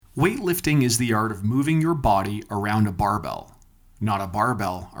Weightlifting is the art of moving your body around a barbell, not a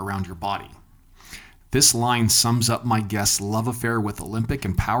barbell around your body. This line sums up my guest's love affair with Olympic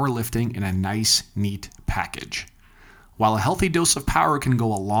and powerlifting in a nice, neat package. While a healthy dose of power can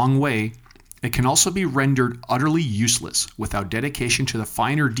go a long way, it can also be rendered utterly useless without dedication to the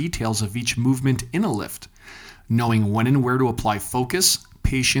finer details of each movement in a lift. Knowing when and where to apply focus,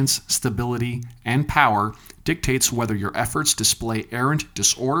 patience, stability, and power dictates whether your efforts display errant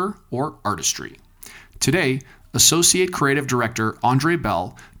disorder or artistry. Today, Associate Creative Director Andre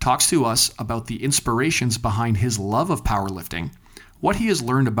Bell talks to us about the inspirations behind his love of powerlifting, what he has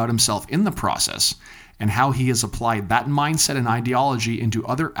learned about himself in the process, and how he has applied that mindset and ideology into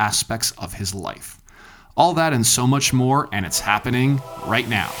other aspects of his life. All that and so much more, and it's happening right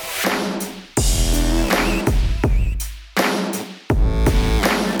now.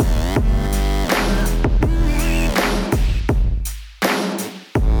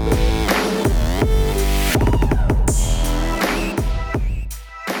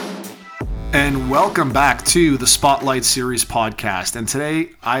 And welcome back to the Spotlight Series podcast. And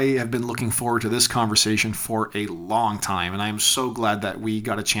today I have been looking forward to this conversation for a long time. And I am so glad that we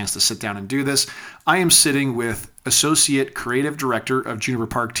got a chance to sit down and do this. I am sitting with Associate Creative Director of Juniper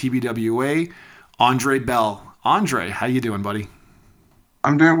Park TBWA, Andre Bell. Andre, how you doing, buddy?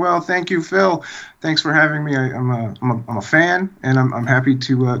 I'm doing well. Thank you, Phil. Thanks for having me. I'm a fan, and I'm happy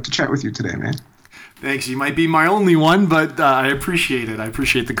to chat with you today, man. Thanks. You might be my only one, but I appreciate it. I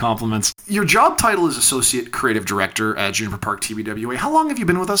appreciate the compliments. Your job title is Associate Creative Director at Juniper Park TBWA. How long have you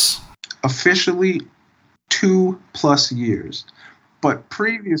been with us? Officially 2+ years, but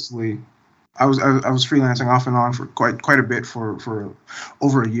previously I was freelancing off and on for quite a bit for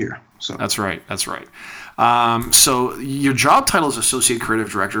over a year. So That's right. So your job title is Associate Creative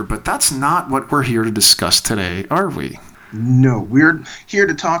Director, but that's not what we're here to discuss today, are we? No, we're here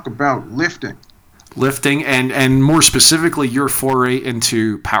to talk about lifting. Lifting and more specifically your foray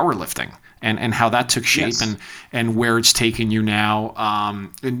into powerlifting and how that took shape. Yes. and where it's taken you now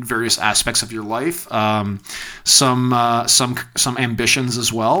in various aspects of your life, some ambitions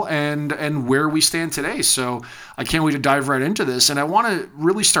as well, and where we stand today. So I can't wait to dive right into this, and I want to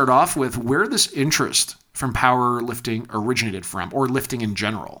really start off with where this interest from powerlifting originated from, or lifting in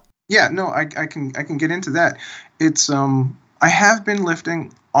general. Yeah, no, I can get into that. It's I have been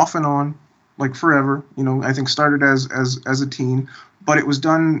lifting off and on like forever. I think started as a teen, but it was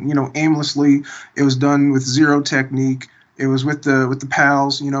done, aimlessly. It was done with zero technique. It was with the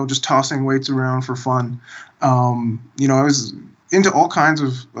pals, just tossing weights around for fun. I was into all kinds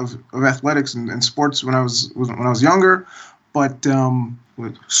of athletics and sports when I was younger, but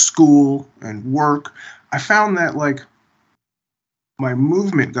with school and work, I found that like my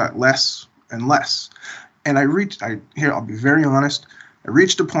movement got less and less, and I'll be very honest. I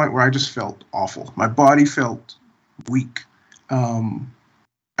reached a point where I just felt awful. My body felt weak.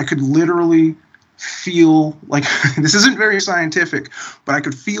 I could literally feel like, this isn't very scientific, but I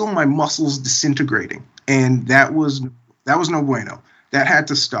could feel my muscles disintegrating. And that was no bueno. That had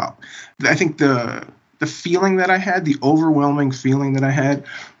to stop. I think the feeling that I had, the overwhelming feeling that I had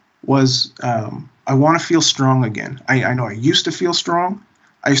was, I want to feel strong again. I know I used to feel strong.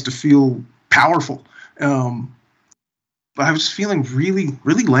 I used to feel powerful. But I was feeling really,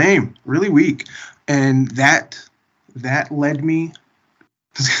 really lame, really weak. And that led me,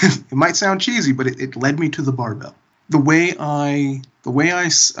 it might sound cheesy, but it led me to the barbell. The way I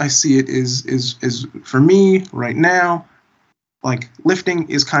see it is for me right now, like lifting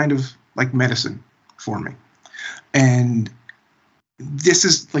is kind of like medicine for me. And this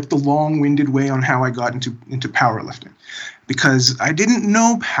is like the long-winded way on how I got into powerlifting, because I didn't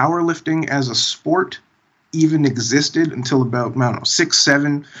know powerlifting as a sport even existed until about, 6,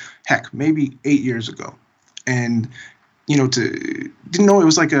 7, heck, maybe 8 years ago. And, didn't know it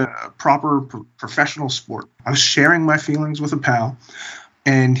was like a proper professional sport. I was sharing my feelings with a pal,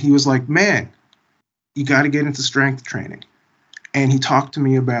 and he was like, man, you got to get into strength training. And he talked to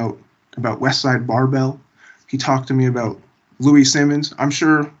me about Westside Barbell. He talked to me about Louis Simmons. I'm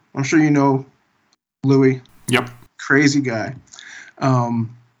sure you know Louis. Yep. Crazy guy. And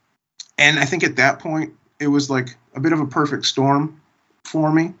I think at that point, it was like a bit of a perfect storm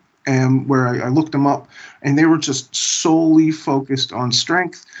for me, and where I looked them up, and they were just solely focused on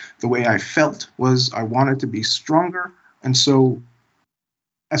strength. The way I felt was I wanted to be stronger. And so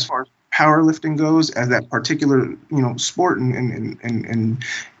as far as powerlifting goes, as that particular, sport and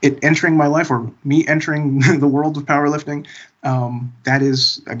it entering my life, or me entering the world of powerlifting,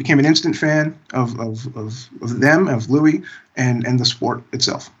 I became an instant fan of them, of Louis, and the sport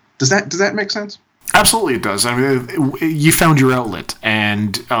itself. Does that make sense? Absolutely, it does. I mean, you found your outlet,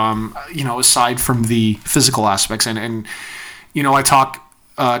 and aside from the physical aspects, and I talk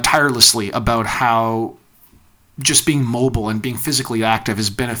tirelessly about how just being mobile and being physically active is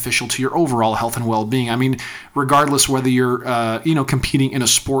beneficial to your overall health and well-being. I mean, regardless whether you're competing in a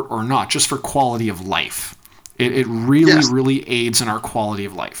sport or not, just for quality of life, it really Yes. really aids in our quality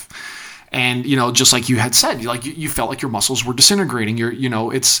of life. And just like you had said, like you felt like your muscles were disintegrating. Your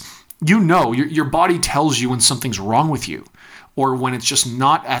body tells you when something's wrong with you, or when it's just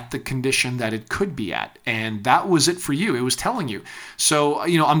not at the condition that it could be at. And that was it for you. It was telling you. So,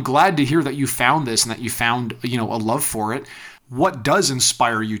 I'm glad to hear that you found this and that you found, a love for it. What does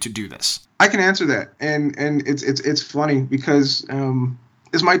inspire you to do this? I can answer that, and it's funny because I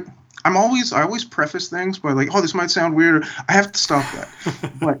always preface things by like, oh, this might sound weird. I have to stop that,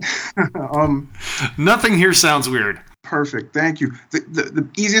 but Nothing here sounds weird. perfect. Thank you. The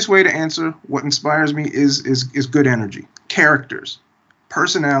easiest way to answer what inspires me is good energy, characters,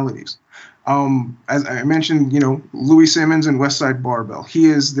 personalities. As I mentioned, Louis Simmons and Westside Barbell. He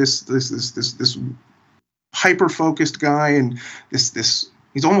is this hyper focused guy, and this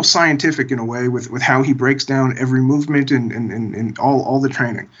he's almost scientific in a way with how he breaks down every movement and all the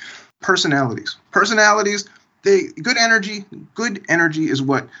training. Personalities. Good energy is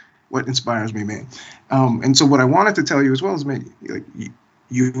what inspires me, man. And so what I wanted to tell you as well is, man, like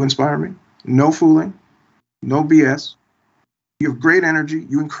you inspire me. No fooling, no BS. You have great energy.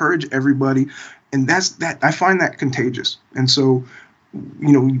 You encourage everybody, and that I find that contagious. And so,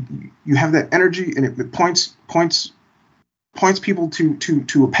 you have that energy, and it points people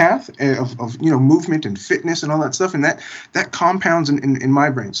to a path of movement and fitness and all that stuff, and that compounds in my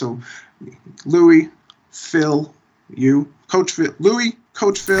brain. So, Louis, Phil, you, Coach Phil, Louis,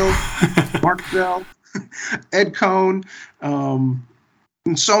 Coach Phil, Mark Bell, Ed Cohn,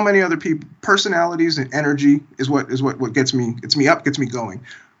 and so many other people. Personalities and energy is what gets me up, gets me going.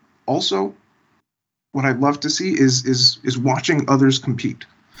 Also, what I'd love to see is watching others compete.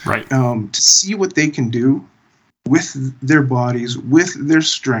 Right. To see what they can do with their bodies, with their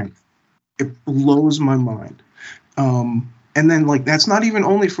strength, it blows my mind. And then, like, that's not even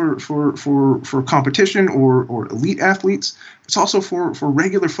only for competition or elite athletes. It's also for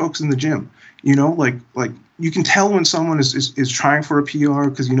regular folks in the gym. Like you can tell when someone is trying for a PR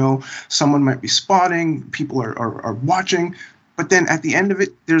because someone might be spotting, people are watching. But then at the end of it,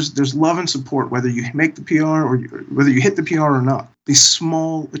 there's love and support, whether you make the PR or whether you hit the PR or not. These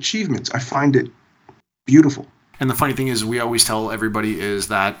small achievements, I find it beautiful. And the funny thing is, we always tell everybody is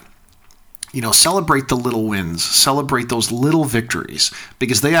that, celebrate the little wins, celebrate those little victories,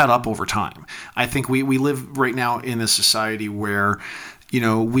 because they add up over time. I think we live right now in a society where,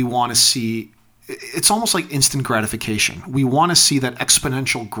 we want to see, it's almost like instant gratification. We want to see that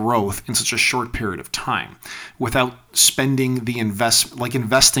exponential growth in such a short period of time without spending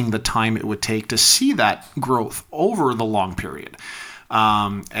investing the time it would take to see that growth over the long period.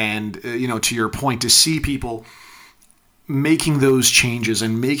 To your point, to see people making those changes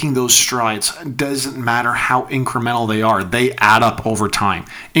and making those strides, doesn't matter how incremental they are, they add up over time.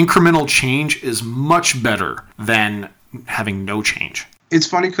 Incremental change is much better than having no change. It's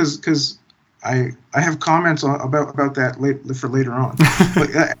funny because I have comments about that for later on.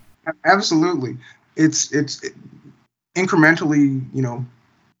 But absolutely, it's incrementally,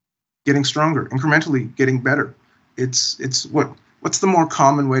 getting stronger, incrementally getting better. It's what's the more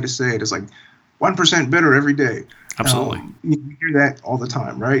common way to say it is like 1% better every day. Absolutely. You hear that all the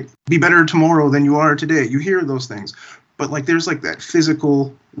time, right? Be better tomorrow than you are today. You hear those things. But like there's like that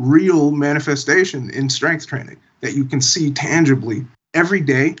physical, real manifestation in strength training that you can see tangibly every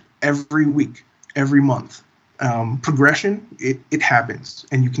day, every week, every month. Progression, it happens,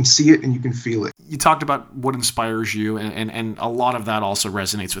 and you can see it and you can feel it. You talked about what inspires you, and a lot of that also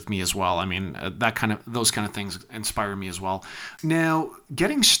resonates with me as well. I mean, those kind of things inspire me as well. Now,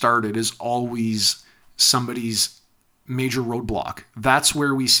 getting started is always somebody's major roadblock. That's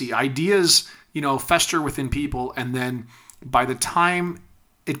where we see ideas, fester within people, and then by the time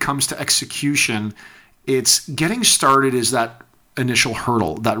it comes to execution, it's getting started is that initial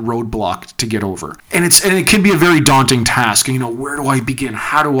hurdle, that roadblock to get over. And it can be a very daunting task. Where do I begin?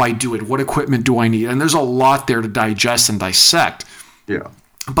 How do I do it? What equipment do I need? And there's a lot there to digest and dissect. Yeah.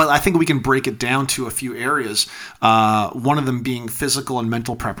 But I think we can break it down to a few areas, one of them being physical and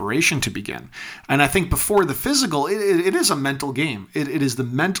mental preparation to begin. And I think before the physical, it is a mental game. It is the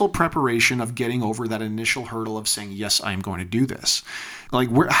mental preparation of getting over that initial hurdle of saying, yes, I am going to do this. Like,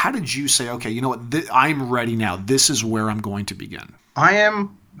 how did you say, okay, you know what, I'm ready now. This is where I'm going to begin? I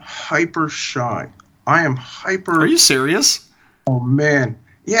am hyper shy. Are you serious? Oh, man.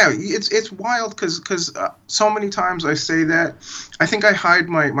 Yeah, it's wild because so many times I say that. I think I hide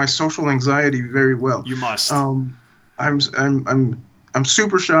my social anxiety very well. You must. I'm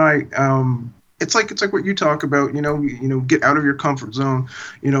super shy. It's like what you talk about. Get out of your comfort zone.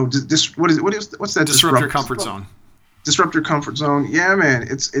 What's that? Disrupt your comfort zone. Disrupt your comfort zone. Yeah, man.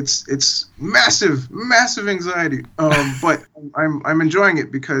 It's massive anxiety. But I'm enjoying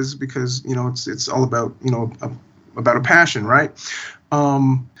it because it's all about about a passion, right?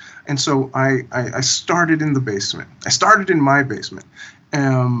 And so I started in the basement. I started in my basement.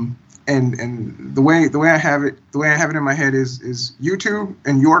 And the way I have it in my head is YouTube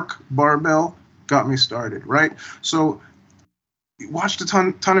and York Barbell got me started, right? So watched a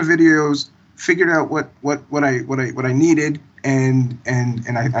ton of videos, figured out what I needed, and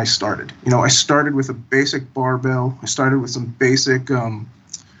I started. I started with a basic barbell. I started with some basic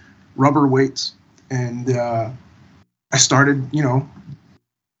rubber weights, and I started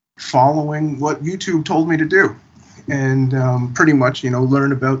following what YouTube told me to do, and pretty much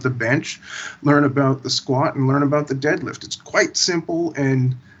learn about the bench, learn about the squat, and learn about the deadlift. It's quite simple,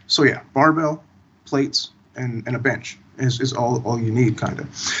 and so yeah, barbell, plates, and a bench is all you need, kind of.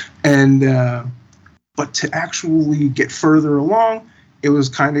 And but to actually get further along, it was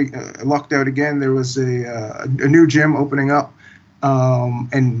kind of lucked out again. There was a new gym opening up,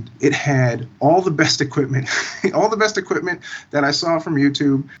 and it had all the best equipment, all the best equipment that I saw from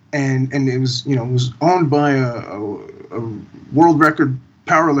YouTube, and it was it was owned by a world record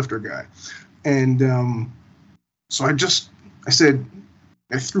powerlifter guy, and so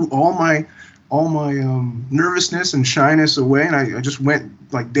I threw all my nervousness and shyness away, and I just went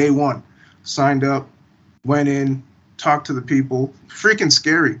like day one, signed up, went in, talked to the people. Freaking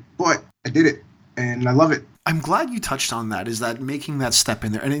scary, but I did it, and I love it. I'm glad you touched on that, is that making that step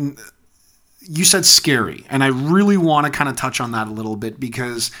in there. And you said scary, and I really want to kind of touch on that a little bit,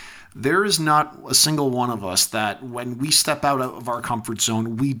 because there is not a single one of us that when we step out of our comfort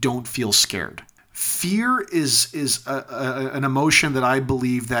zone, we don't feel scared. Fear is an emotion that I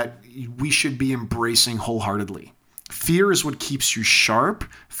believe that we should be embracing wholeheartedly. Fear is what keeps you sharp.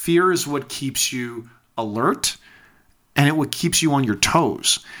 Fear is what keeps you alert, and it what keeps you on your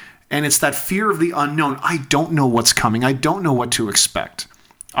toes. And it's that fear of the unknown. I don't know what's coming. I don't know what to expect.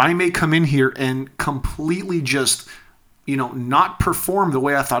 I may come in here and completely just, not perform the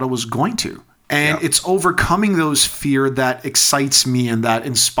way I thought it was going to. And It's overcoming those fear that excites me and that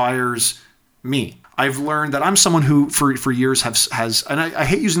inspires me. I've learned that I'm someone who for years has, and I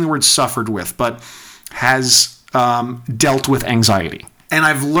hate using the word suffered with, but has dealt with anxiety. And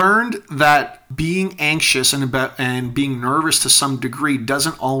I've learned that being anxious and being nervous to some degree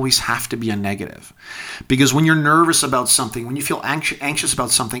doesn't always have to be a negative. Because when you're nervous about something, when you feel anxious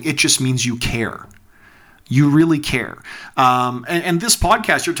about something, it just means you care. You really care. And this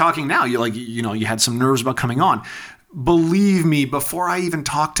podcast you're talking now, you had some nerves about coming on. Believe me, before I even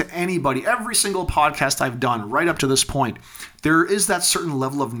talk to anybody, every single podcast I've done right up to this point, there is that certain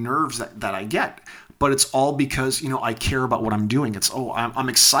level of nerves that I get. But it's all because, I care about what I'm doing. It's, I'm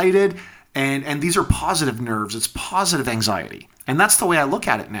excited, and these are positive nerves. It's positive anxiety. And that's the way I look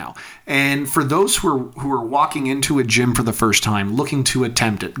at it now. And for those who are walking into a gym for the first time, looking to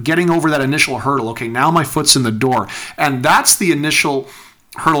attempt it, getting over that initial hurdle, okay, now my foot's in the door. And that's the initial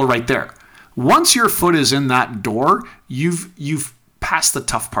hurdle right there. Once your foot is in that door, you've passed the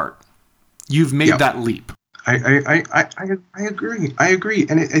tough part. You've made that leap. I agree. I agree.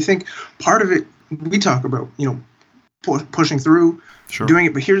 And I think part of it, we talk about, pushing through, sure, doing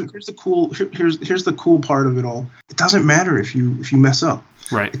it. But here's the cool part of it all. It doesn't matter if you mess up.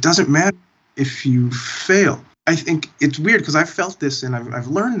 Right. It doesn't matter if you fail. I think it's weird because I've felt this and I've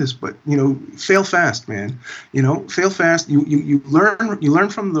learned this, but fail fast, man. Fail fast. You learn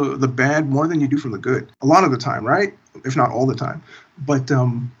from the bad more than you do from the good. A lot of the time, right? If not all the time. But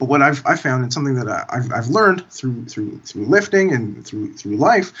what I've found, and something that I've learned through lifting and through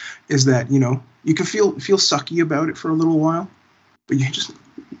life, is that you can feel sucky about it for a little while, but you just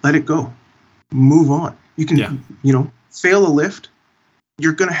let it go, move on. You can fail a lift,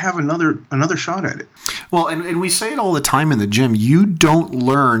 you're gonna have another shot at it. Well, and we say it all the time in the gym. You don't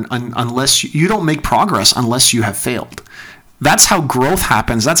learn unless you don't make progress unless you have failed. That's how growth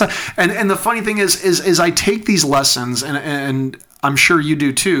happens. And the funny thing is I take these lessons, and I'm sure you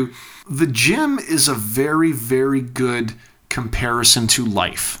do too. The gym is a very, very good comparison to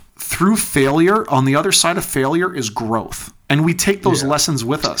life. Through failure, on the other side of failure is growth. And we take those lessons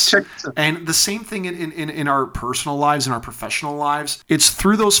with us. And the same thing in our personal lives, in our professional lives. It's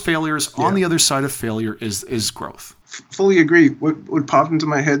through those failures, on the other side of failure is growth. Fully agree. What popped into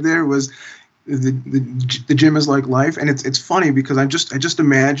my head there was, the gym is like life, and it's funny because I just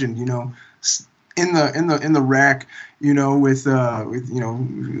imagined, in the rack, with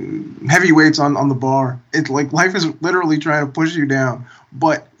heavy weights on the bar. It's like life is literally trying to push you down,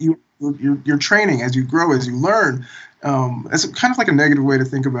 but you're training as you grow, as you learn. It's kind of like a negative way to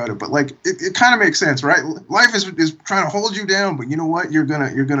think about it, but like it kind of makes sense, right? Life is trying to hold you down, but you know what? You're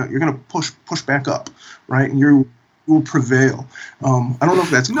gonna push back up, right? And you will prevail. I don't know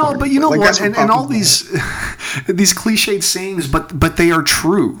if that's no, corny, but you know like, what? And all about. these these cliched sayings, but they are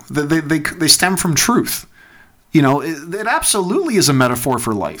true. They stem from truth. It absolutely is a metaphor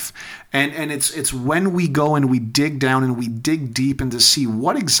for life. And it's when we go and we dig down and we dig deep and to see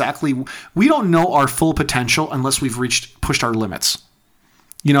what exactly we don't know our full potential unless we've pushed our limits.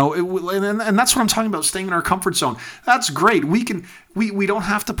 And that's what I'm talking about, staying in our comfort zone. That's great. We don't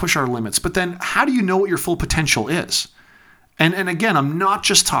have to push our limits, but then how do you know what your full potential is? And again, I'm not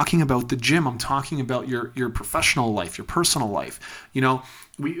just talking about the gym. I'm talking about your professional life, your personal life.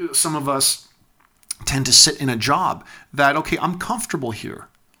 Some of us tend to sit in a job that, okay, I'm comfortable here.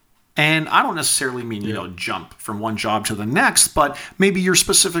 And I don't necessarily mean, jump from one job to the next, but maybe your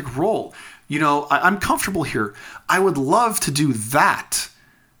specific role. I'm comfortable here. I would love to do that,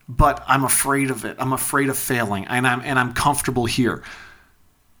 but I'm afraid of it. I'm afraid of failing, and I'm comfortable here.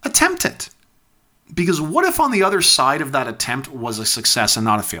 Attempt it. Because what if on the other side of that attempt was a success and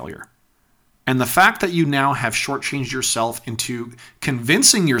not a failure? And the fact that you now have shortchanged yourself into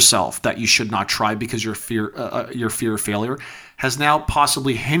convincing yourself that you should not try because your fear of failure has now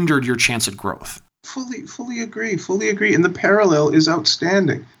possibly hindered your chance at growth. Fully agree. And the parallel is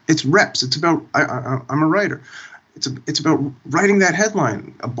outstanding. It's reps. It's about, I'm a writer. It's about writing that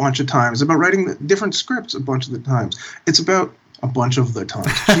headline a bunch of times, about writing different scripts a bunch of the times. It's about a bunch of the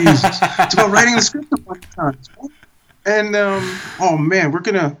times. Jesus. It's about writing the script a bunch of times. And, oh man, we're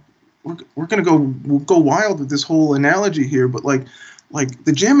gonna go wild with this whole analogy here, but like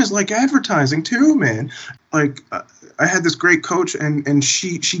the gym is like advertising too, man. Like I had this great coach, and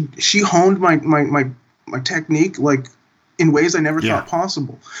she honed my technique like in ways I never thought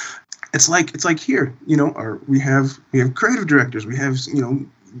possible. It's like here, we have creative directors, we have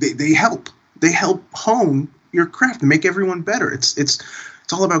they help hone your craft and make everyone better. It's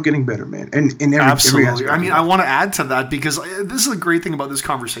all about getting better, man. And in every aspect. I mean, I want to add to that because this is a great thing about this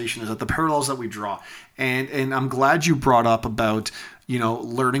conversation is that the parallels that we draw. And I'm glad you brought up about,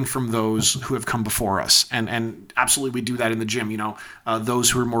 learning from those who have come before us. And absolutely we do that in the gym, those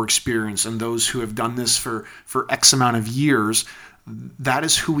who are more experienced and those who have done this for X amount of years. That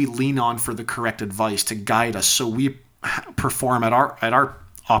is who we lean on for the correct advice to guide us so we perform at our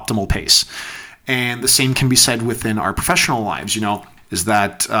optimal pace. And the same can be said within our professional lives, is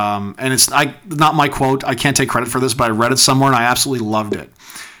that, and it's not my quote, I can't take credit for this, but I read it somewhere and I absolutely loved it.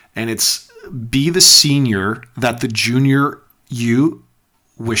 And it's, be the senior that the junior you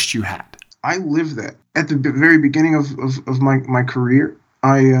wished you had. I live that. At the very beginning of my career,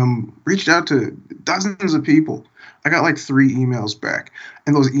 I reached out to dozens of people. I got like 3 emails back,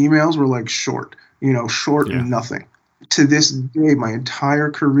 and those emails were like short and nothing. To this day, my entire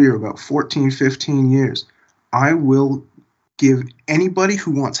career, about 14, 15 years, I will give anybody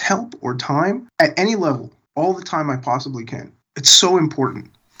who wants help or time at any level all the time I possibly can. It's so important.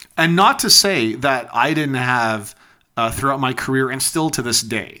 And not to say that I didn't have, throughout my career and still to this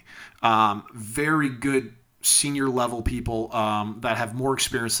day, very good senior level people that have more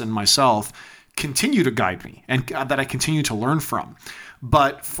experience than myself continue to guide me and that I continue to learn from.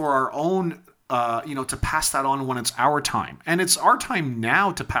 But for our own, to pass that on when it's our time. And it's our time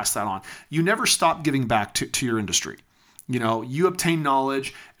now to pass that on. You never stop giving back to your industry. You obtain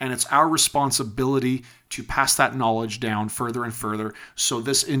knowledge, and it's our responsibility to pass that knowledge down further and further so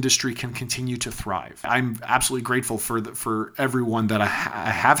this industry can continue to thrive. I'm absolutely grateful for everyone that I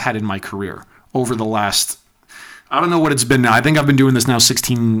have had in my career over the last, I don't know what it's been now. I think I've been doing this now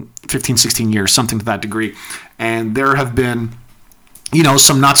 15, 16 years, something to that degree. And there have been,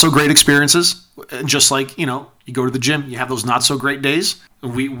 some not so great experiences. Just like, you go to the gym, you have those not so great days.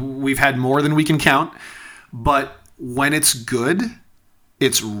 We've had more than we can count. But when it's good,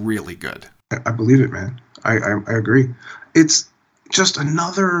 it's really good. I believe it, man. I agree. It's just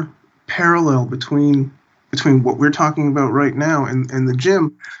another parallel between what we're talking about right now and the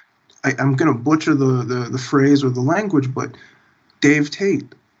gym. I'm going to butcher the phrase or the language, but Dave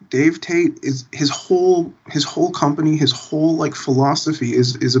Tate is his whole company, his whole like philosophy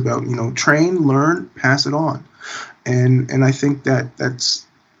is about, train, learn, pass it on. And I think it's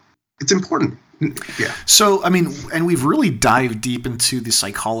important. Yeah. So, I mean, and we've really dived deep into the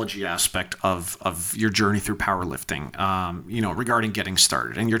psychology aspect of your journey through powerlifting, regarding getting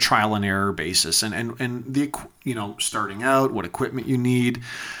started and your trial and error basis and the, starting out, what equipment you need,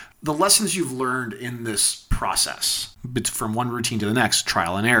 the lessons you've learned in this process, from one routine to the next,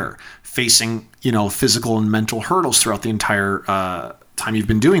 trial and error, facing, physical and mental hurdles throughout the entire time you've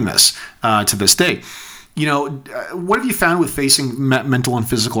been doing this to this day. What have you found with facing mental and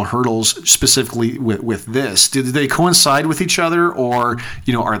physical hurdles specifically with this? Did they coincide with each other, or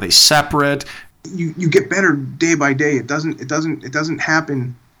are they separate? You get better day by day. It doesn't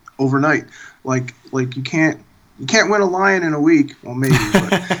happen overnight. Like you can't win a lion in a week. Well, maybe,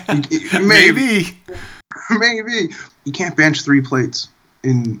 but maybe you can't bench 3 plates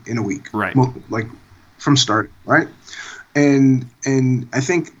in a week, right? Like from start, right? And I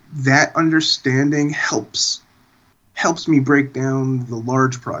think that understanding helps me break down the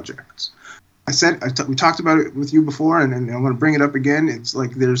large projects. We talked about it with you before, and I'm going to bring it up again. It's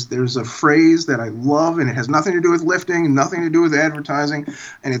like there's a phrase that I love, and it has nothing to do with lifting, nothing to do with advertising,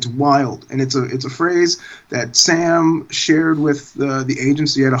 and it's wild. And it's a phrase that Sam shared with the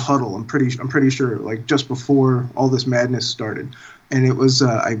agency at a huddle. I'm pretty sure, like just before all this madness started. And it was,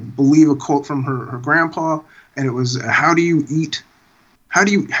 I believe, a quote from her grandpa, and it was, "How do you eat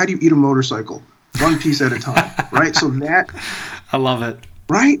a motorcycle? One piece at a time." Right? So that, I love it.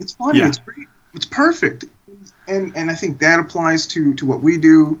 Right? It's funny. Yeah. It's great. It's perfect. And I think that applies to what we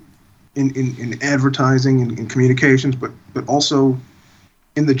do in advertising and in communications, but also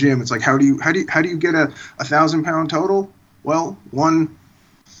in the gym. It's like, how do you get a 1,000-pound total? Well, one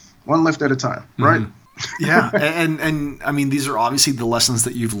lift at a time, right? Mm-hmm. Yeah, and I mean, these are obviously the lessons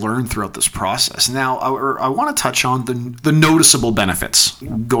that you've learned throughout this process. Now, I want to touch on the noticeable benefits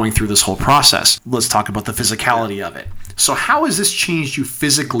going through this whole process. Let's talk about the physicality of it. So how has this changed you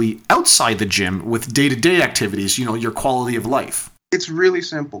physically outside the gym with day-to-day activities, your quality of life? It's really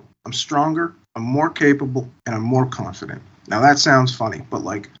simple. I'm stronger, I'm more capable, and I'm more confident. Now, that sounds funny, but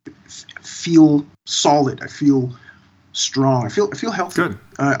I feel solid. I feel strong. I feel healthy. Good.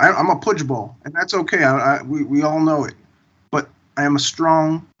 I'm a pudge ball, and that's okay. We all know it. But I am a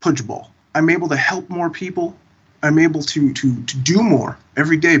strong pudge ball. I'm able to help more people. I'm able to do more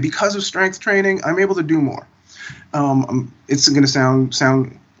every day because of strength training. I'm able to do more. It's going to sound.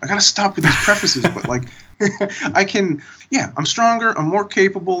 I got to stop with these prefaces, but I can. Yeah, I'm stronger. I'm more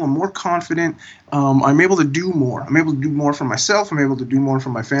capable. I'm more confident. I'm able to do more. I'm able to do more for myself. I'm able to do more for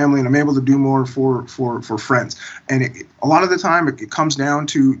my family, and I'm able to do more for friends. And a lot of the time, it comes down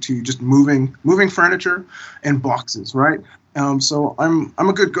to just moving furniture and boxes, right? So I'm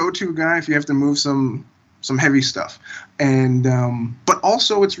a good go-to guy if you have to move some heavy stuff. And but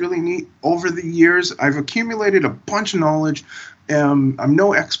also, it's really neat. Over the years, I've accumulated a bunch of knowledge. I'm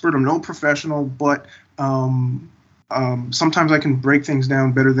no expert. I'm no professional, but sometimes I can break things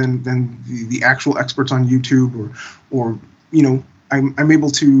down better than the actual experts on YouTube, or I'm able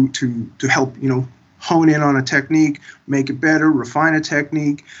to help hone in on a technique, make it better, refine a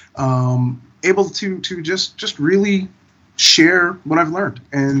technique, able to just really share what I've learned,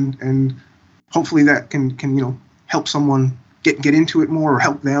 and hopefully that can help someone get into it more, or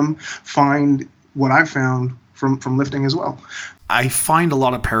help them find what I've found from lifting as well. I find a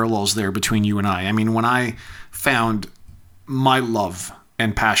lot of parallels there between you and I. I mean, when I found my love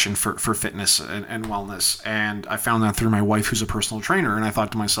and passion for fitness and wellness, and I found that through my wife, who's a personal trainer, and I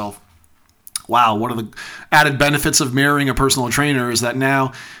thought to myself, wow, one of the added benefits of marrying a personal trainer is that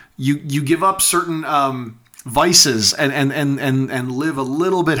now you give up certain vices and live a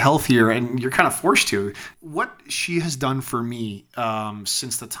little bit healthier, and you're kind of forced to. What she has done for me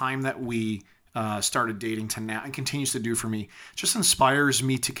since the time that we started dating to now, and continues to do for me, just inspires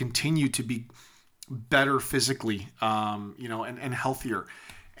me to continue to be better physically, and healthier.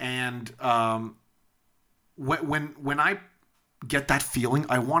 And when I get that feeling,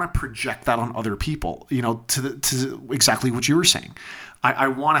 I want to project that on other people, to exactly what you were saying. I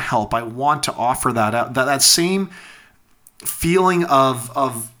want to help. I want to offer that out, that same feeling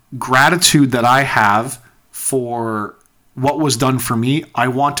of gratitude that I have for what was done for me. I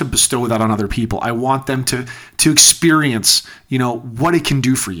want to bestow that on other people. I want them to experience, what it can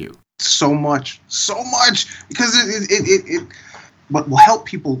do for you. So much, because it what will help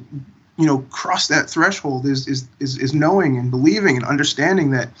people, cross that threshold is knowing and believing and understanding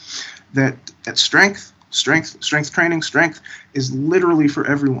that strength training, strength is literally for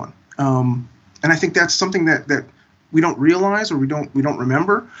everyone. And I think that's something that we don't realize, or we don't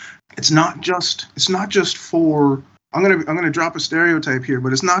remember. It's not just for, I'm gonna drop a stereotype here,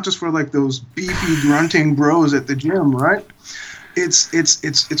 but it's not just for those beefy grunting bros at the gym, right?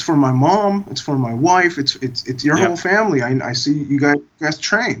 It's for my mom. It's for my wife. It's your whole family. I see you guys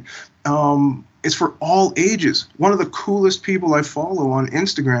train. It's for all ages. One of the coolest people I follow on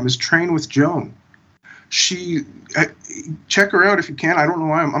Instagram is Train with Joan. Check her out if you can. I don't know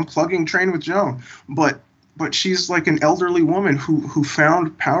why I'm plugging Train with Joan, but she's like an elderly woman who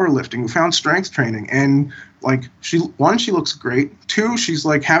found powerlifting, who found strength training, and like she looks great. Two, she's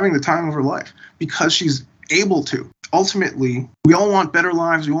like having the time of her life because she's able to. Ultimately, we all want better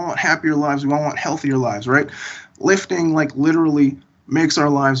lives. We all want happier lives. We all want healthier lives, right? Lifting like literally makes our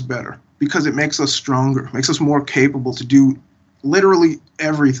lives better because it makes us stronger, makes us more capable to do literally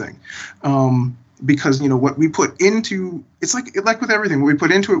everything. Because what we put into it's like with everything, what we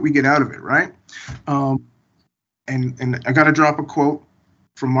put into it, we get out of it, right? And I got to drop a quote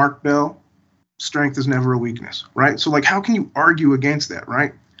from Mark Bell: "Strength is never a weakness," right? So like, how can you argue against that,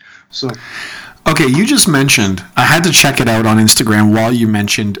 right? So. Okay, you just mentioned, I had to check it out on Instagram while you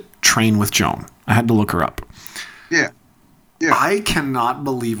mentioned Train with Joan. I had to look her up. Yeah. I cannot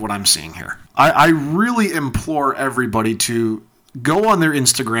believe what I'm seeing here. I really implore everybody to go on their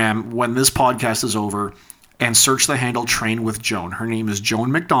Instagram when this podcast is over and search the handle Train with Joan. Her name is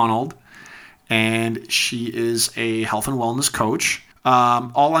Joan McDonald, and she is a health and wellness coach.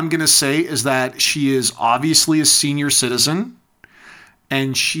 All I'm going to say is that she is obviously a senior citizen,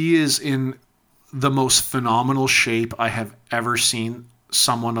 and she is in the most phenomenal shape I have ever seen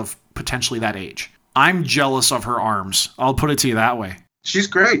someone of potentially that age. I'm jealous of her arms. I'll put it to you that way. She's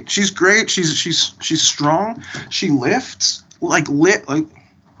great. She's strong. She lifts like.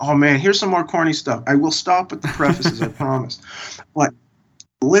 Oh man, here's some more corny stuff. I will stop at the prefaces, I promise. But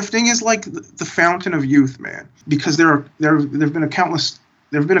lifting is like the fountain of youth, man. Because there've been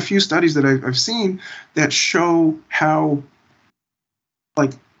a few studies that I've seen that show how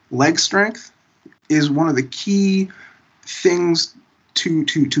like leg strength is one of the key things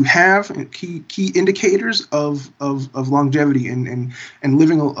to have, key indicators of longevity and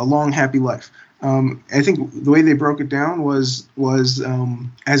living a long, happy life. I think the way they broke it down was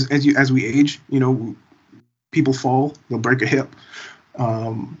as we age, people fall, they'll break a hip,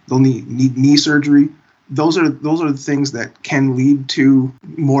 they'll need knee surgery. Those are the things that can lead to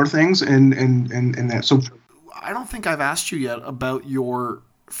more things and that. So I don't think I've asked you yet about your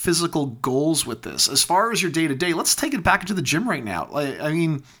physical goals with this. As far as your day-to-day, let's take it back into the gym right now. I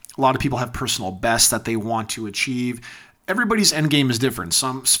mean, a lot of people have personal bests that they want to achieve. Everybody's end game is different.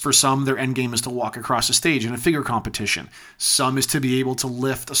 For some, their end game is to walk across a stage in a figure competition. Some is to be able to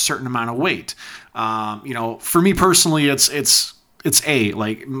lift a certain amount of weight. For me personally, it's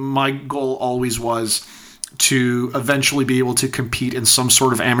like my goal always was to eventually be able to compete in some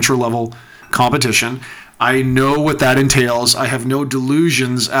sort of amateur level competition. I know what that entails. I have no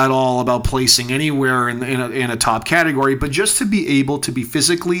delusions at all about placing anywhere in a top category, but just to be able to be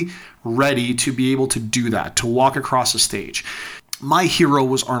physically ready to be able to do that, to walk across a stage. My hero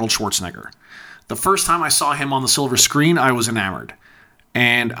was Arnold Schwarzenegger. The first time I saw him on the silver screen, I was enamored.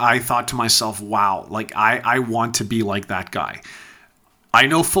 And I thought to myself, wow, like I want to be like that guy. I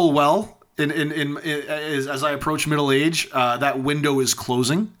know full well, as I approach middle age, that window is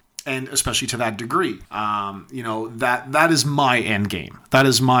closing. And especially to that degree, that is my end game. That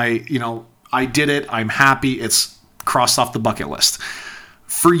is my, I did it. I'm happy. It's crossed off the bucket list.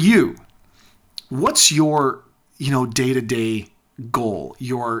 For you, what's your, day-to-day goal?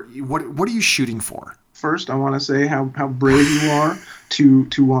 What are you shooting for? First, I want to say how brave you are to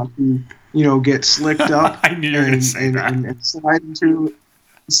want to, get slicked up I knew you were going to say that. And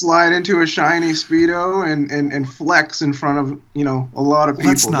slide into a shiny Speedo and flex in front of a lot of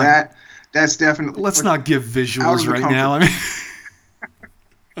people. That's definitely. Let's not give visuals right now.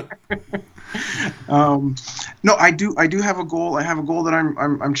 No, I do have a goal. I have a goal that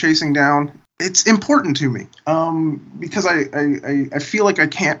I'm chasing down. It's important to me because I feel like I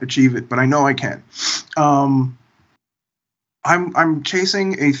can't achieve it, but I know I can. I'm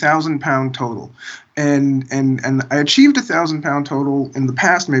chasing 1,000-pound total, and I achieved 1,000-pound total in the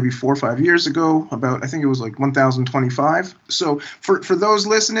past, maybe 4 or 5 years ago. I think it was like 1,025. So for those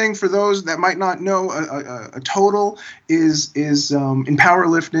listening, for those that might not know, a total is in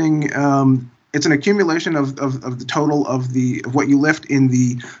powerlifting. It's an accumulation of the total of what you lift in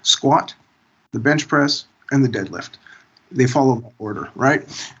the squat, the bench press, and the deadlift. They follow that order, right?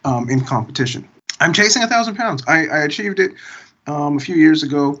 In competition. I'm chasing 1,000 pounds. I achieved it a few years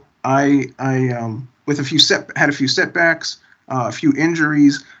ago. I with had a few setbacks, a few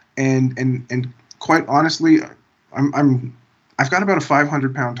injuries, and quite honestly, I've got about a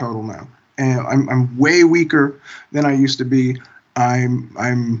 500-pound total now, and I'm way weaker than I used to be.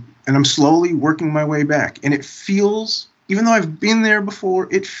 I'm slowly working my way back, and it feels even though I've been there before,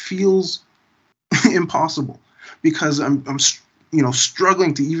 it feels impossible because I'm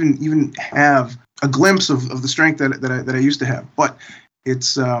struggling to even have a glimpse of the strength that I used to have. But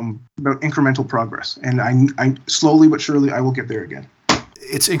it's about incremental progress, and I slowly but surely I will get there again.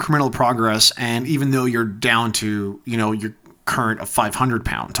 It's incremental progress, and even though you're down to your current of 500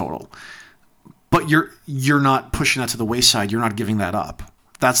 pound total, but you're not pushing that to the wayside. You're not giving that up.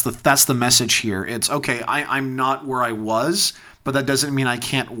 That's the message here. It's okay. I'm not where I was, but that doesn't mean I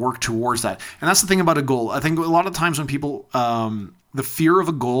can't work towards that. And that's the thing about a goal. I think a lot of times when people, the fear of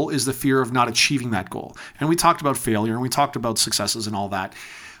a goal is the fear of not achieving that goal. And we talked about failure and we talked about successes and all that.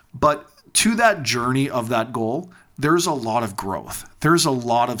 But to that journey of that goal, there's a lot of growth. There's a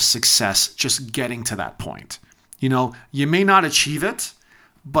lot of success just getting to that point. You may not achieve it,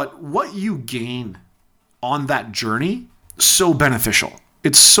 but what you gain on that journey, so beneficial.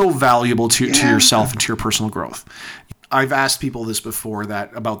 It's so valuable to yourself and to your personal growth. I've asked people this before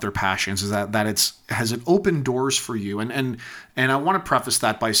about their passions, is that has it opened doors for you? And I want to preface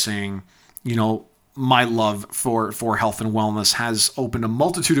that by saying, my love for health and wellness has opened a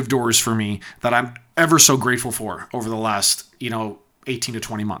multitude of doors for me that I'm ever so grateful for over the last, 18 to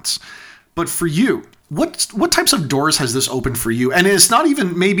 20 months. But for you, what types of doors has this opened for you? And it's not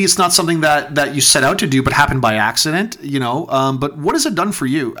even, maybe it's not something that you set out to do, but happened by accident, but what has it done for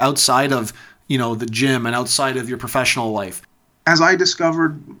you outside of, the gym and outside of your professional life? As I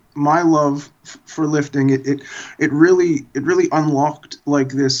discovered my love for lifting, it really unlocked like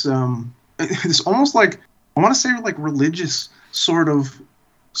this, this almost like, I want to say like religious sort of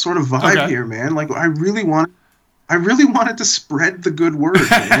vibe here, man. Like I really wanted to spread the good word.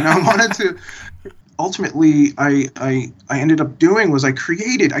 I wanted to. Ultimately, I ended up doing was I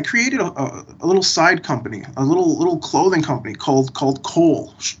created a little side company, a little clothing company called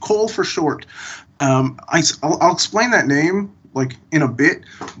Cole for short. I'll explain that name like in a bit,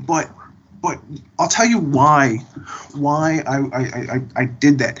 but I'll tell you why I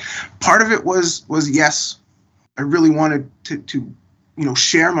did that. Part of it was yes, I really wanted to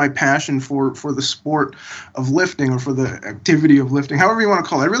share my passion for the sport of lifting or for the activity of lifting, however you want to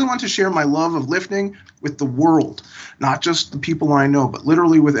call it. I really want to share my love of lifting with the world, not just the people I know, but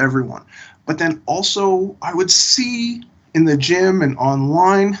literally with everyone. But then also I would see in the gym and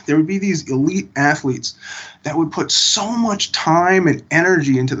online, there would be these elite athletes that would put so much time and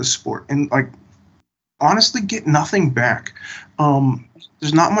energy into the sport and like honestly get nothing back.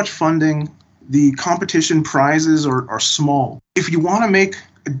 There's not much funding. The competition prizes are small. If you want to make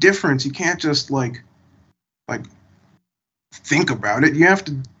a difference, you can't just like think about it. You have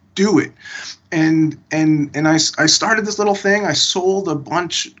to do it. And I started this little thing. I sold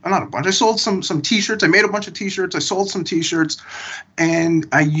I sold some t-shirts. I made a bunch of t-shirts. I sold some t-shirts, and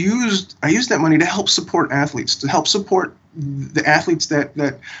I used that money to help support athletes, to help support the athletes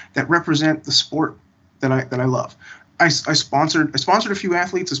that represent the sport that I love. I sponsored a few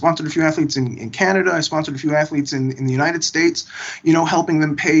athletes. I sponsored a few athletes in Canada. I sponsored a few athletes in the United States, helping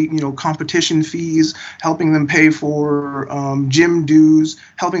them pay, competition fees, helping them pay for gym dues,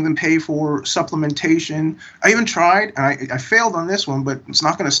 helping them pay for supplementation. I even tried, and I failed on this one, but it's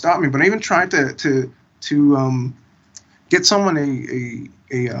not going to stop me. But I even tried to get someone a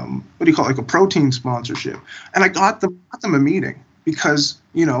what do you call it, like a protein sponsorship, and I got them a meeting because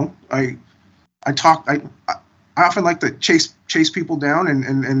I often like to chase people down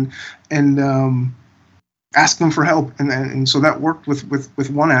and ask them for help, and so that worked with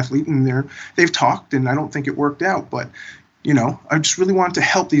one athlete, and they've talked, and I don't think it worked out, but I just really wanted to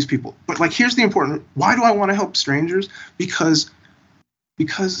help these people. But like, here's the important: why do I want to help strangers? Because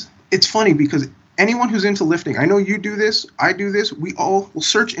it's funny, because anyone who's into lifting, I know you do this, I do this, we all will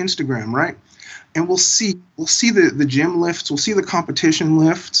search Instagram, right? And we'll see the gym lifts, we'll see the competition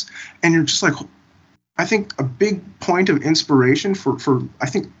lifts, and you're just like, I think a big point of inspiration for I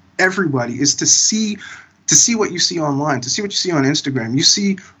think everybody is to see what you see online, to see what you see on Instagram. You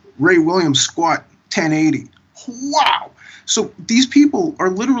see Ray Williams squat 1080. Wow. So these people are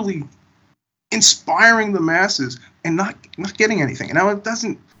literally inspiring the masses and not getting anything. And now does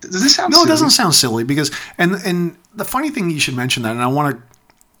this sound silly? No, it doesn't sound silly, because and the funny thing, you should mention that, and I want to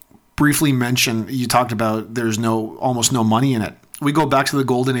briefly mention, you talked about there's almost no money in it. We go back to the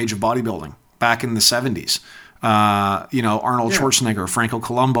golden age of bodybuilding. Back in the 70s, Arnold Schwarzenegger, Franco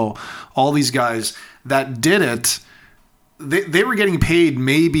Columbu, all these guys that did it, they were getting paid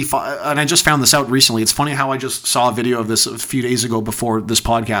maybe, and I just found this out recently. It's funny how I just saw a video of this a few days ago before this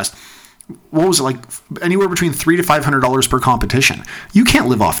podcast. What was it, like anywhere between $300 to $500 per competition? You can't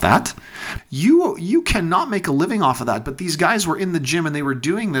live off that. You cannot make a living off of that. But these guys were in the gym and they were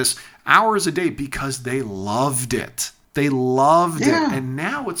doing this hours a day because they loved it. They loved Yeah. it. And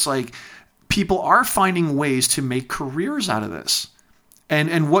now it's like people are finding ways to make careers out of this.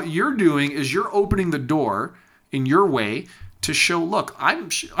 And what you're doing is you're opening the door in your way to show, look,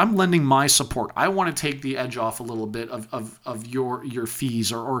 I'm lending my support. I want to take the edge off a little bit of your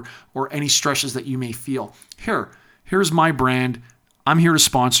fees or any stresses that you may feel. Here's my brand. I'm here to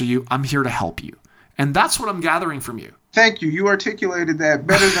sponsor you. I'm here to help you. And that's what I'm gathering from you. Thank you. You articulated that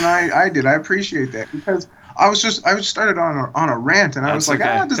better than I did. I appreciate that, because I started on a rant, and I was like,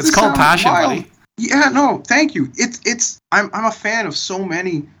 okay. does It's this called sound passion, wild? buddy. Yeah, no, thank you. I'm a fan of so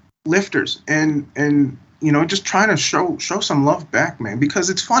many lifters, and just trying to show some love back, man, because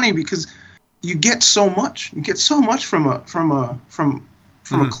it's funny, because you get so much from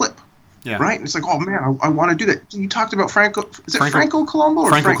a clip. Yeah. Right? And it's like, oh man, I want to do that. You talked about Franco Colombo or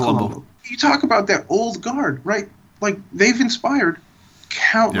Franco Frank Colombo? You talk about that old guard, right? Like, they've inspired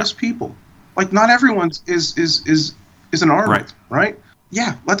countless people. Like, not everyone is an Arnold, right?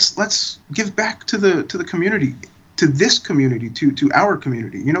 Yeah, let's give back to the community, to this community, to our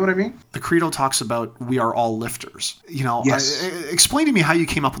community. You know what I mean? The credo talks about we are all lifters. Yes. Explain to me how you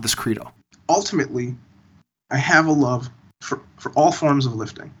came up with this credo. Ultimately, I have a love for all forms of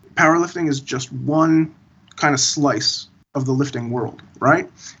lifting. Powerlifting is just one kind of slice of the lifting world, right?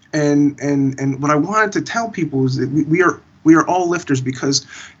 And what I wanted to tell people is that we are all lifters, because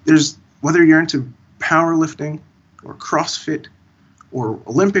there's, whether you're into powerlifting or CrossFit or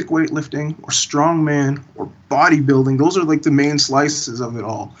Olympic weightlifting or strongman or bodybuilding, those are like the main slices of it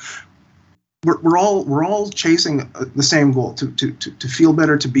all. We're all chasing the same goal: to feel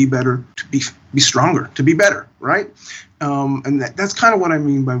better, to be better, to be stronger, to be better, right? And that's kind of what I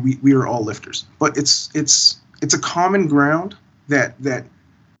mean by we are all lifters. But it's a common ground that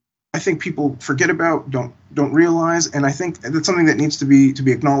I think people forget about, don't realize, and I think that's something that needs to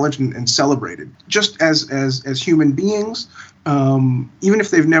be acknowledged and celebrated. Just as human beings, even if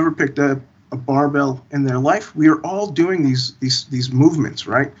they've never picked up a barbell in their life, we are all doing these movements,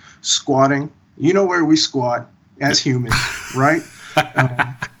 right? Squatting, where we squat as humans, right?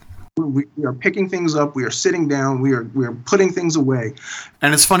 We are picking things up. We are sitting down. We are putting things away.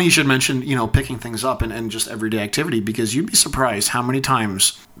 And it's funny you should mention, picking things up and just everyday activity, because you'd be surprised how many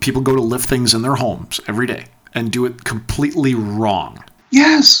times people go to lift things in their homes every day and do it completely wrong.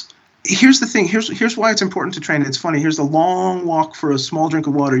 Yes. Here's the thing. Here's why it's important to train. It's funny. Here's the long walk for a small drink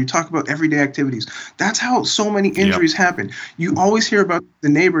of water. You talk about everyday activities. That's how so many injuries happen. You always hear about the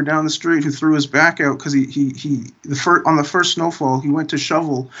neighbor down the street who threw his back out because on the first snowfall, he went to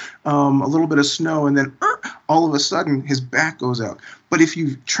shovel a little bit of snow, and then all of a sudden his back goes out. But if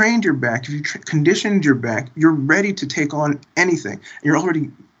you've trained your back, if you've conditioned your back, you're ready to take on anything. You're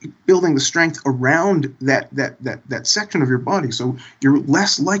already building the strength around that section of your body, so you're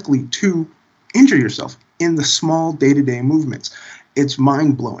less likely to injure yourself in the small day-to-day movements. It's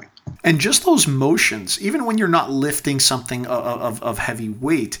mind-blowing. And just those motions, even when you're not lifting something of heavy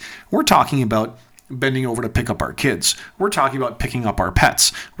weight, we're talking about bending over to pick up our kids. We're talking about picking up our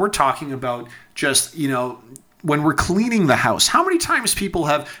pets. We're talking about just, when we're cleaning the house. How many times people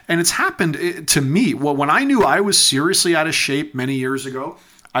have, and it's happened to me, well, when I knew I was seriously out of shape many years ago,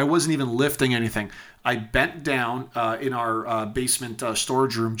 I wasn't even lifting anything. I bent down in our basement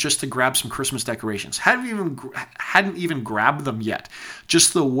storage room just to grab some Christmas decorations. Hadn't even grabbed them yet.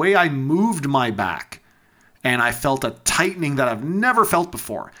 Just the way I moved my back, and I felt a tightening that I've never felt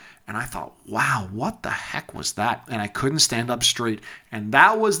before. And I thought, wow, what the heck was that? And I couldn't stand up straight. And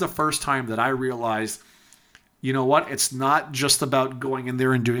that was the first time that I realized, you know what? It's not just about going in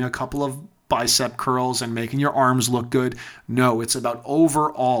there and doing a couple of bicep curls and making your arms look good. No, it's about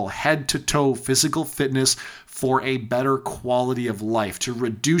overall head to toe physical fitness for a better quality of life, to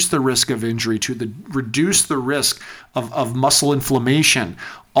reduce the risk of injury, reduce the risk of muscle inflammation.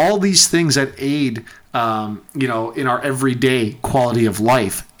 All these things that aid, in our everyday quality of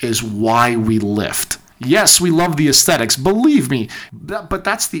life is why we lift. Yes, we love the aesthetics, believe me, but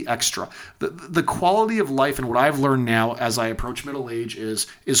that's the extra. The quality of life, and what I've learned now as I approach middle age is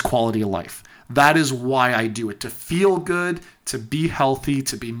quality of life. That is why I do it, to feel good, to be healthy,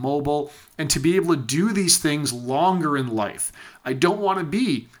 to be mobile, and to be able to do these things longer in life. I don't want to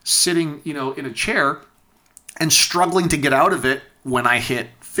be sitting, in a chair and struggling to get out of it when I hit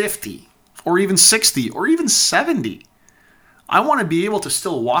 50 or even 60 or even 70. I want to be able to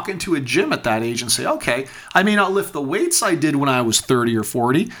still walk into a gym at that age and say, okay, I may not lift the weights I did when I was 30 or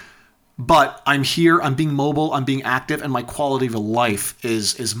 40, but I'm here, I'm being mobile, I'm being active, and my quality of life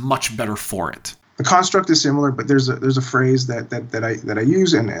is much better for it. The construct is similar, but there's a phrase that I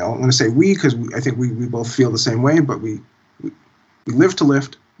use, and I'm going to say we, because I think we both feel the same way, but we live to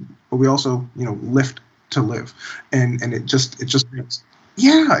lift, but we also, lift to live, and it just makes,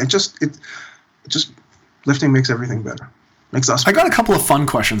 yeah, it just lifting makes everything better, makes us I got a couple of fun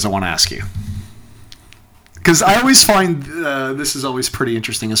questions I want to ask you, because I always find this is always pretty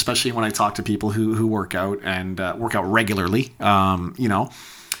interesting, especially when I talk to people who work out and work out regularly.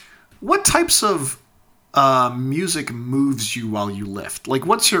 What types of music moves you while you lift? Like,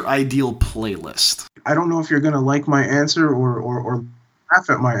 what's your ideal playlist? I don't know if you're gonna like my answer or laugh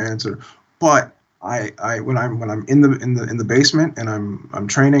at my answer, but I when I'm in the basement and I'm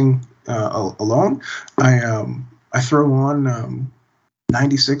training alone, I throw on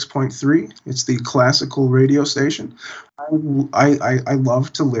 96.3. It's the classical radio station. I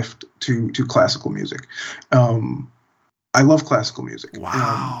love to lift to classical music. I love classical music.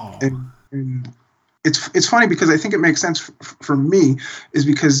 Wow. And it's funny because I think it makes sense for me, is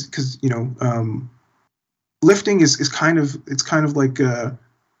because lifting is kind of like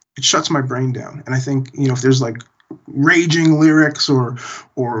it shuts my brain down, and I think if there's like raging lyrics or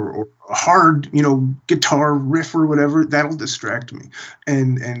a hard guitar riff or whatever, that'll distract me,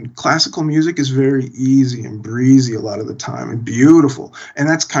 and classical music is very easy and breezy a lot of the time and beautiful, and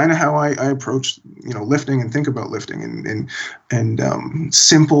that's kind of how I approach lifting and think about lifting, and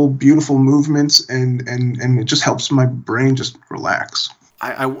simple beautiful movements, and it just helps my brain just relax.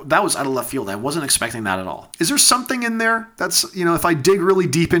 That was out of left field. I wasn't expecting that at all. Is there something in there that's, if I dig really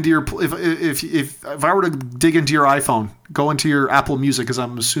deep into your, if I were to dig into your iPhone, go into your Apple Music, because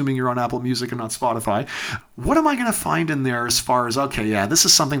I'm assuming you're on Apple Music and not Spotify, what am I going to find in there as far as, okay, yeah, this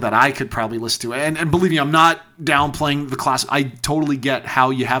is something that I could probably listen to? And believe me, I'm not downplaying the class. I totally get how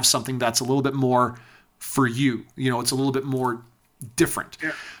you have something that's a little bit more for you. It's a little bit more different.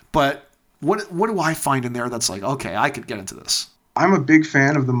 Yeah. But what do I find in there that's like, okay, I could get into this? I'm a big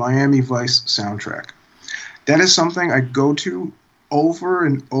fan of the Miami Vice soundtrack. That is something I go to over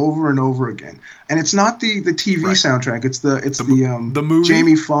and over and over again. And it's not the TV right. soundtrack. It's the movie?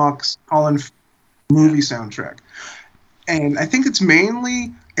 Jamie Foxx, Colin movie soundtrack. And I think it's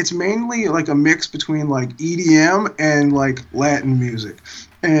mainly like a mix between like EDM and like Latin music.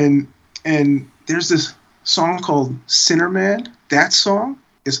 And there's this song called Sinner Man. That song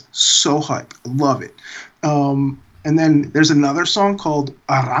is so hype. I love it. And then there's another song called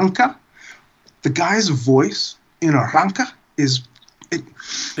Arranca. The guy's voice in Arranca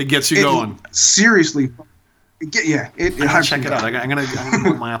it gets you going. Seriously. I'm gonna check it out. I'm gonna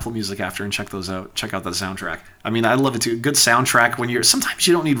go on my Apple Music after and check those out. Check out the soundtrack. I mean, I love it too. Good soundtrack sometimes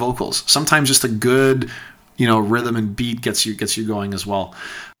you don't need vocals. Sometimes just a good, rhythm and beat gets you going as well.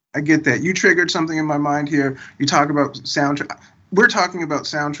 I get that. You triggered something in my mind here. You talk about soundtrack. We're talking about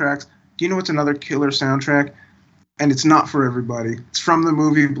soundtracks. Do you know what's another killer soundtrack? And it's not for everybody. It's from the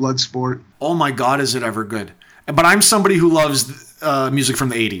movie Bloodsport. Oh my God, is it ever good? But I'm somebody who loves music from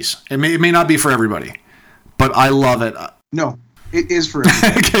the 80s. It may not be for everybody, but I love it. No, it is for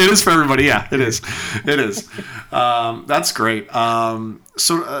everybody. Okay, it is for everybody. Yeah, it is. It is. That's great.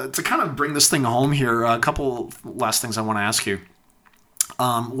 So to kind of bring this thing home here, a couple last things I want to ask you.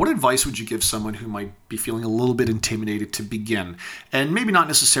 What advice would you give someone who might be feeling a little bit intimidated to begin? And maybe not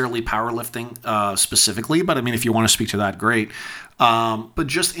necessarily powerlifting specifically, but I mean, if you want to speak to that, great. But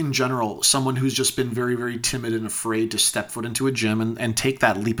just in general, someone who's just been very, very timid and afraid to step foot into a gym and take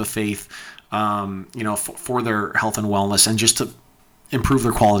that leap of faith, for their health and wellness and just to improve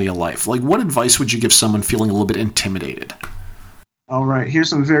their quality of life. Like, what advice would you give someone feeling a little bit intimidated? All right, here's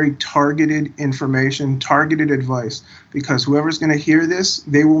some very targeted information, targeted advice, because whoever's going to hear this,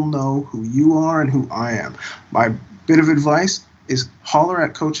 they will know who you are and who I am. My bit of advice is holler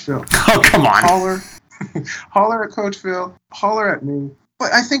at Coach Phil. Oh, come on. Holler at Coach Phil, holler at me.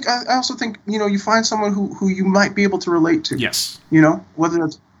 But I also think, you find someone who you might be able to relate to. Yes. Whether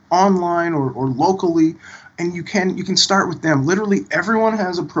that's online or locally, and you can start with them. Literally everyone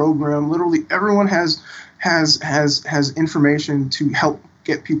has a program. Literally everyone has information to help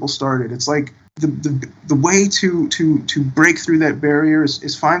get people started. It's like the way to break through that barrier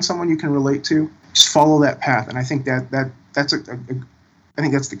is find someone you can relate to. Just follow that path, and I think that's I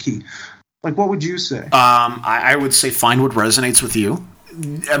think that's the key. Like, what would you say? I would say find what resonates with you.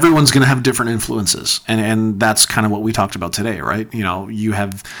 Everyone's going to have different influences, and that's kind of what we talked about today, right? You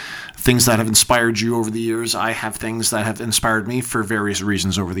have things that have inspired you over the years. I have things that have inspired me for various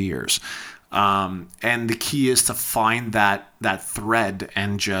reasons over the years. And the key is to find that thread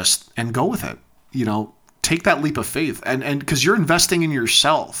and go with it. Take that leap of faith, and because you're investing in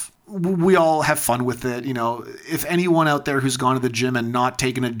yourself. We all have fun with it. If anyone out there who's gone to the gym and not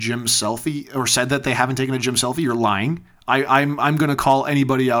taken a gym selfie or said that they haven't taken a gym selfie, you're lying. I'm going to call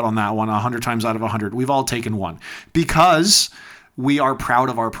anybody out on that one 100 times out of 100. We've all taken one because we are proud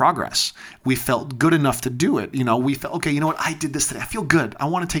of our progress. We felt good enough to do it. We felt, okay, you know what? I did this today. I feel good. I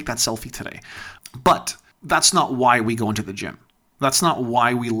want to take that selfie today. But that's not why we go into the gym. That's not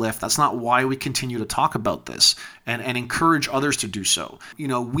why we lift. That's not why we continue to talk about this and encourage others to do so.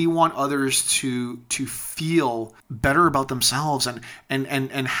 We want others to feel better about themselves,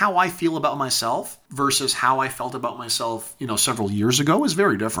 and how I feel about myself versus how I felt about myself, several years ago is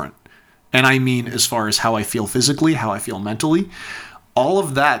very different. And I mean, as far as how I feel physically, how I feel mentally, all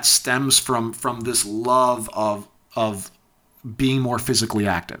of that stems from this love of being more physically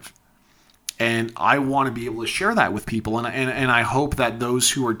active. And I want to be able to share that with people. And I hope that those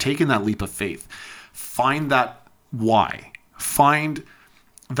who are taking that leap of faith find that why, find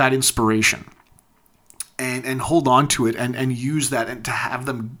that inspiration, and hold on to it and use that, and to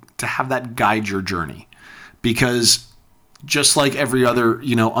have that guide your journey. Because just like every other,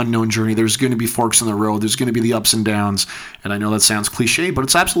 unknown journey, there's going to be forks in the road. There's going to be the ups and downs. And I know that sounds cliche, but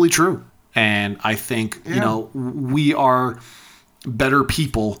it's absolutely true. And I think, we are better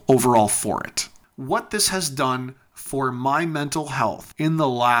people overall for it. What this has done for my mental health in the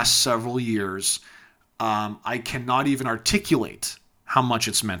last several years, I cannot even articulate how much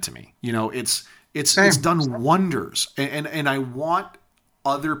it's meant to me. It's done wonders, and I want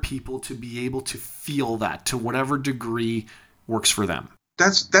other people to be able to feel that to whatever degree works for them.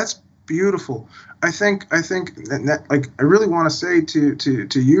 That's beautiful. I think that, like, I really want to say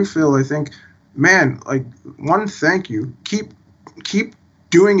to you, Phil, I think, man, like, one, thank you. Keep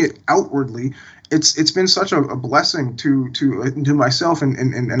doing it outwardly. It's been such a blessing to myself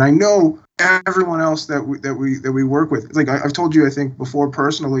and I know everyone else that we work with. Like I've told you, I think before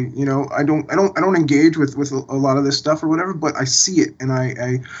personally, I don't engage with a lot of this stuff or whatever, but I see it, and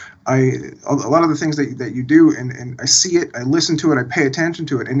I a lot of the things that you do, and I see it, I listen to it, I pay attention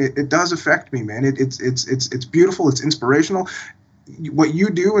to it, and it does affect me, man. It's beautiful, it's inspirational. What you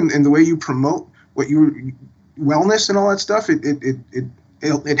do and the way you promote what you wellness and all that stuff,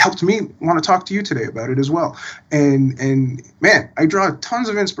 it helped me want to talk to you today about it as well. And man, I draw tons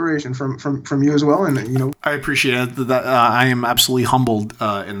of inspiration from you as well. And I appreciate that. I am absolutely humbled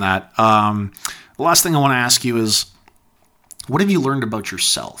in that. The last thing I want to ask you is, what have you learned about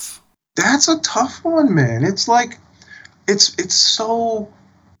yourself? That's a tough one, man. It's like, it's so.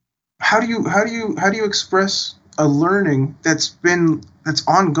 How do you express a learning that's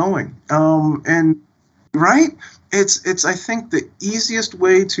ongoing? And right. It's I think the easiest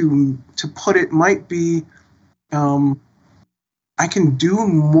way to put it might be, I can do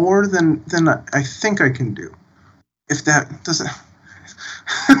more than I think I can do, if that doesn't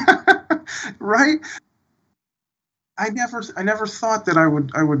right. I never thought that I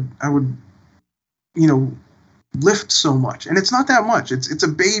would lift so much, and it's not that much. It's a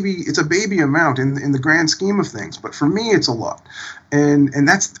baby amount in the grand scheme of things, but for me it's a lot, and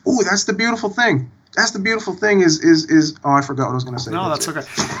that's the beautiful thing. That's the beautiful thing is I forgot what I was going to say. No, that's okay.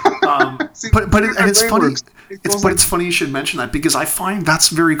 It's funny. It's funny you should mention that, because I find that's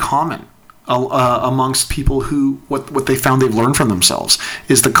very common amongst people who what they found they've learned from themselves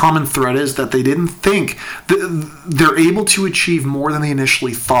is the common thread is that they didn't think they're able to achieve more than they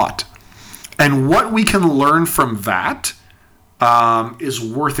initially thought, and what we can learn from that is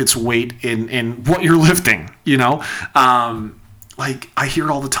worth its weight in what you're lifting. Like I hear it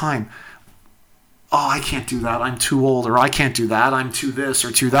all the time. Oh, I can't do that, I'm too old, or I can't do that, I'm too this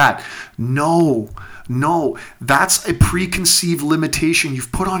or too that. No, that's a preconceived limitation you've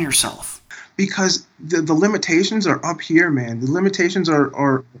put on yourself. Because the limitations are up here, man. The limitations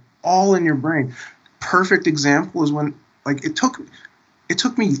are all in your brain. Perfect example is when, like, it took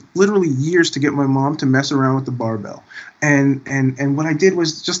me literally years to get my mom to mess around with the barbell. And what I did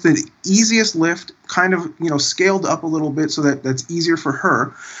was just the easiest lift, kind of, scaled up a little bit so that's easier for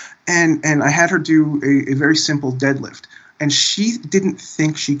her. And I had her do a very simple deadlift, and she didn't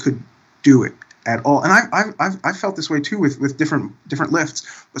think she could do it at all. And I've felt this way too with different lifts.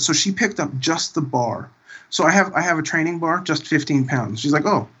 But so she picked up just the bar. So I have a training bar, just 15 pounds. She's like,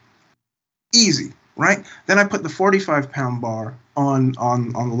 oh, easy, right? Then I put the 45-pound bar on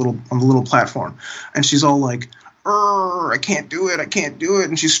the little platform, and she's all like, I can't do it,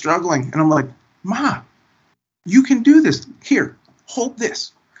 and she's struggling. And I'm like, Ma, you can do this. Here, hold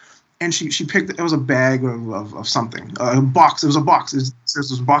this. And she picked, it was a bag of something, a box. It was a box.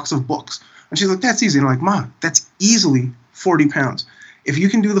 There's a box of books. And she's like, that's easy. And I'm like, Ma, that's easily 40 pounds. If you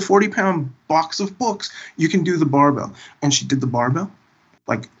can do the 40-pound box of books, you can do the barbell. And she did the barbell.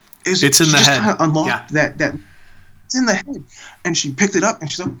 Like, it's in the head. Kind of unlocked that it's in the head. And she picked it up and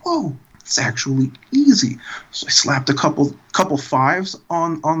she's like, whoa, it's actually easy. So I slapped a couple fives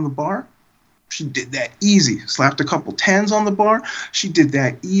on the bar. She did that easy. Slapped a couple 10s on the bar. She did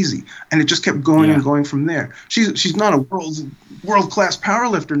that easy, and it just kept going and going from there. She's not a world class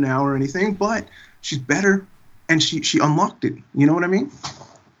powerlifter now or anything, but she's better, and she unlocked it. You know what I mean?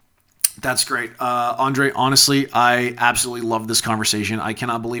 That's great. Andre, honestly, I absolutely love this conversation. I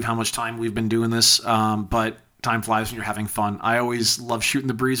cannot believe how much time we've been doing this, but time flies when you're having fun. I always love shooting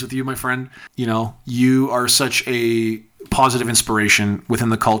the breeze with you, my friend. You know, you are such a positive inspiration within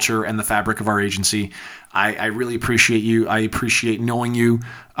the culture and the fabric of our agency. I really appreciate you. I appreciate knowing you.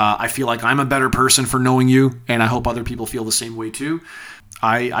 I feel like I'm a better person for knowing you, and I hope other people feel the same way too.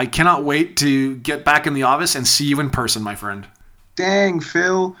 I cannot wait to get back in the office and see you in person, my friend. Dang,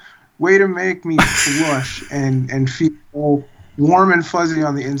 Phil. Way to make me blush and feel warm and fuzzy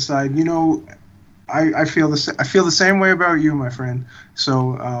on the inside. You know, I feel the same way about you, my friend.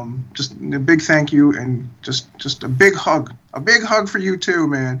 So just a big thank you, and just a big hug for you too,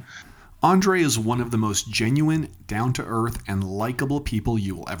 man. Andre is one of the most genuine, down-to-earth, and likable people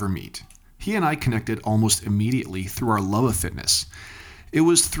you will ever meet. He and I connected almost immediately through our love of fitness. It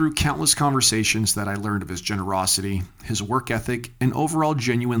was through countless conversations that I learned of his generosity, his work ethic, and overall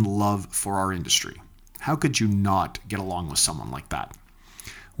genuine love for our industry. How could you not get along with someone like that?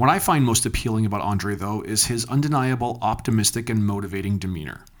 What I find most appealing about Andre, though, is his undeniable optimistic and motivating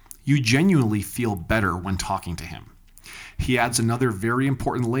demeanor. You genuinely feel better when talking to him. He adds another very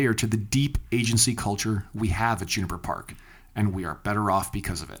important layer to the deep agency culture we have at Juniper Park, and we are better off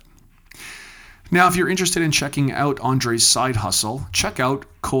because of it. Now, if you're interested in checking out Andre's side hustle, check out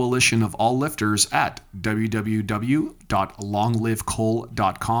Coalition of All Lifters at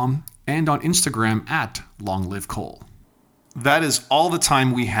www.longlivecole.com and on Instagram at longlivecole. That is all the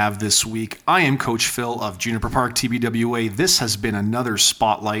time we have this week. I am Coach Phil of Juniper Park TBWA. This has been another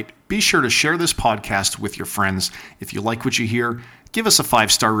Spotlight. Be sure to share this podcast with your friends. If you like what you hear, give us a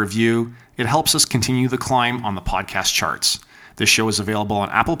 5-star review. It helps us continue the climb on the podcast charts. This show is available on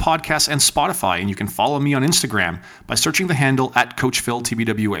Apple Podcasts and Spotify, and you can follow me on Instagram by searching the handle at Coach Phil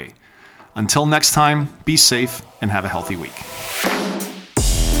TBWA. Until next time, be safe and have a healthy week.